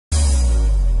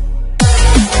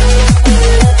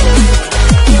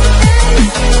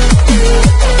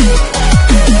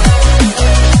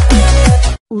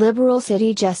Liberal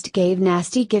city just gave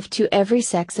nasty gift to every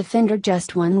sex offender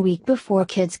just 1 week before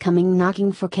kids coming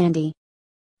knocking for candy.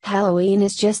 Halloween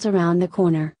is just around the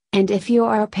corner, and if you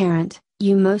are a parent,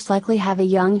 you most likely have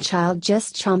a young child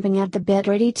just chomping at the bit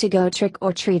ready to go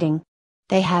trick-or-treating.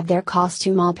 They have their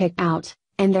costume all picked out,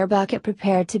 and their bucket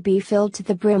prepared to be filled to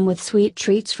the brim with sweet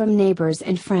treats from neighbors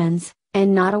and friends,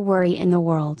 and not a worry in the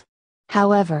world.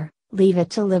 However, leave it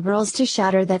to liberals to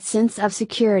shatter that sense of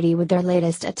security with their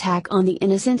latest attack on the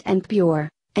innocent and pure,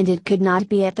 and it could not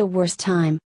be at the worst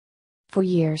time. For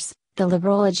years, the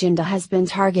liberal agenda has been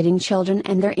targeting children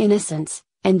and their innocence,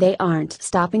 and they aren't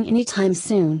stopping anytime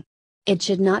soon. It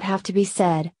should not have to be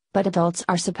said, but adults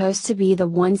are supposed to be the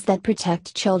ones that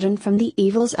protect children from the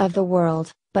evils of the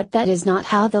world, but that is not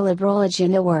how the liberal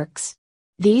agenda works.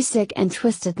 These sick and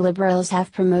twisted liberals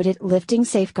have promoted lifting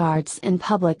safeguards in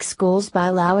public schools by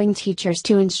allowing teachers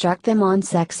to instruct them on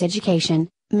sex education,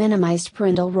 minimized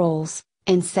parental roles,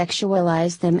 and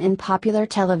sexualized them in popular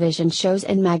television shows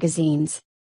and magazines.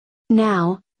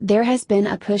 Now, there has been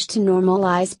a push to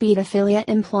normalize pedophilia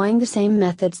employing the same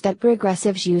methods that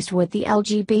progressives used with the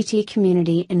LGBT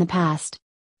community in the past.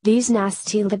 These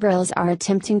nasty liberals are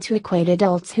attempting to equate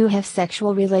adults who have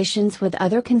sexual relations with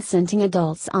other consenting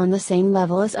adults on the same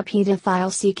level as a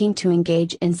pedophile seeking to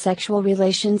engage in sexual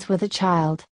relations with a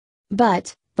child.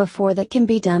 But, before that can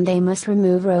be done, they must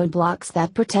remove roadblocks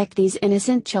that protect these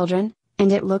innocent children,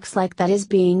 and it looks like that is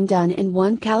being done in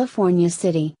one California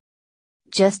city.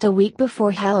 Just a week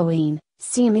before Halloween,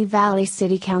 Simi Valley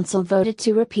City Council voted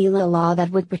to repeal a law that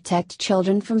would protect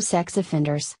children from sex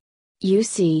offenders. You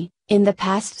see, in the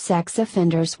past, sex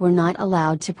offenders were not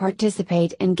allowed to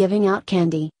participate in giving out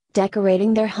candy,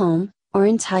 decorating their home, or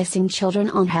enticing children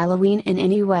on Halloween in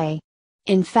any way.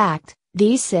 In fact,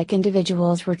 these sick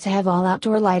individuals were to have all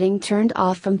outdoor lighting turned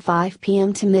off from 5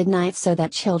 p.m. to midnight so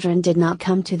that children did not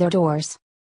come to their doors.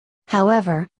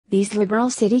 However, these liberal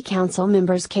city council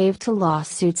members caved to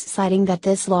lawsuits citing that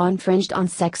this law infringed on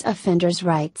sex offenders'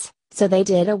 rights, so they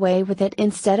did away with it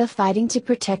instead of fighting to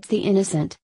protect the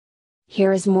innocent.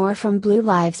 Here is more from Blue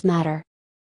Lives Matter.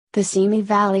 The Simi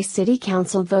Valley City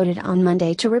Council voted on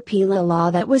Monday to repeal a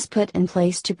law that was put in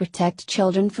place to protect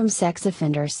children from sex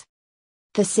offenders.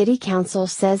 The City Council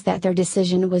says that their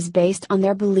decision was based on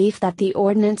their belief that the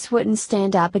ordinance wouldn't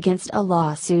stand up against a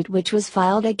lawsuit which was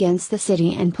filed against the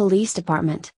city and police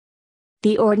department.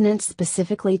 The ordinance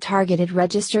specifically targeted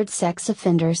registered sex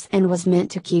offenders and was meant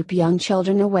to keep young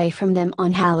children away from them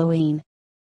on Halloween.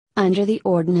 Under the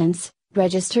ordinance,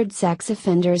 registered sex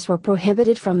offenders were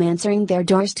prohibited from answering their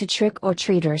doors to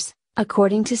trick-or-treaters,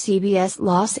 according to CBS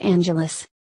Los Angeles.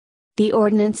 The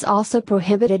ordinance also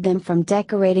prohibited them from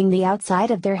decorating the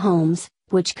outside of their homes,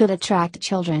 which could attract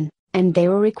children, and they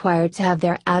were required to have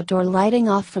their outdoor lighting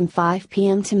off from 5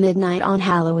 p.m. to midnight on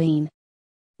Halloween.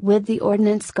 With the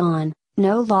ordinance gone,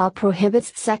 no law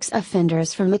prohibits sex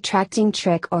offenders from attracting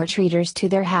trick-or-treaters to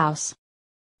their house.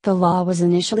 The law was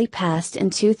initially passed in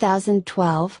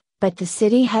 2012, but the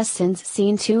city has since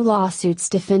seen 2 lawsuits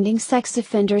defending sex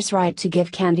offenders' right to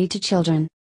give candy to children.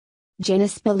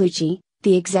 Janice Bellucci,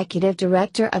 the executive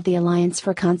director of the Alliance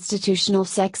for Constitutional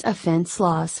Sex Offense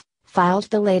Laws, filed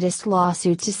the latest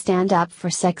lawsuit to stand up for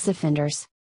sex offenders.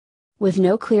 With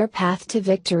no clear path to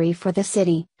victory for the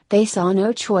city, they saw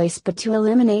no choice but to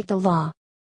eliminate the law.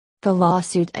 The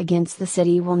lawsuit against the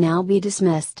city will now be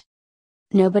dismissed.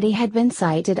 Nobody had been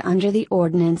cited under the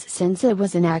ordinance since it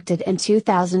was enacted in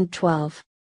 2012.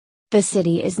 The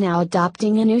city is now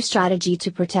adopting a new strategy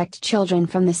to protect children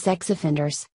from the sex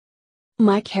offenders.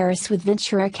 Mike Harris with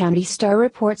Ventura County Star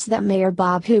reports that Mayor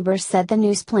Bob Huber said the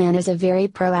news plan is a very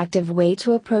proactive way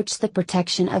to approach the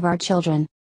protection of our children.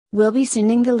 We'll be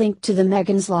sending the link to the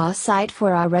Megan's Law site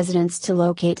for our residents to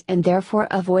locate and therefore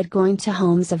avoid going to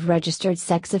homes of registered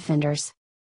sex offenders.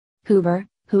 Huber,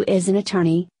 who is an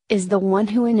attorney, is the one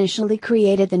who initially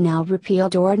created the now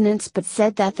repealed ordinance but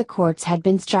said that the courts had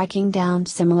been striking down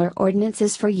similar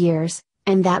ordinances for years,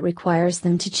 and that requires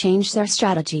them to change their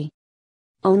strategy.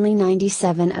 Only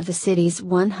 97 of the city's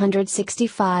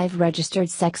 165 registered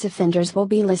sex offenders will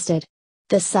be listed.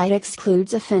 The site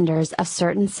excludes offenders of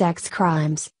certain sex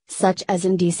crimes, such as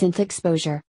indecent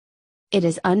exposure. It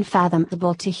is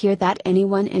unfathomable to hear that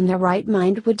anyone in their right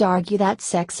mind would argue that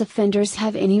sex offenders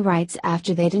have any rights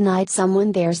after they denied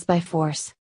someone theirs by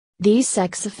force. These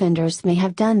sex offenders may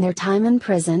have done their time in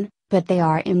prison, but they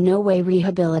are in no way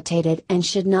rehabilitated and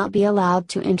should not be allowed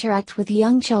to interact with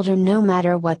young children no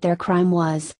matter what their crime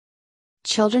was.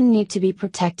 Children need to be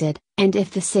protected, and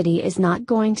if the city is not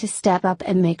going to step up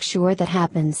and make sure that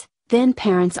happens, then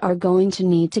parents are going to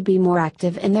need to be more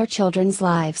active in their children's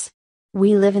lives.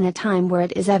 We live in a time where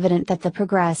it is evident that the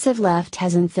progressive left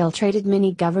has infiltrated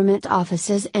many government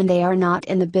offices and they are not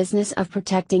in the business of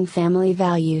protecting family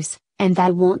values, and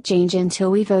that won't change until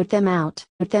we vote them out.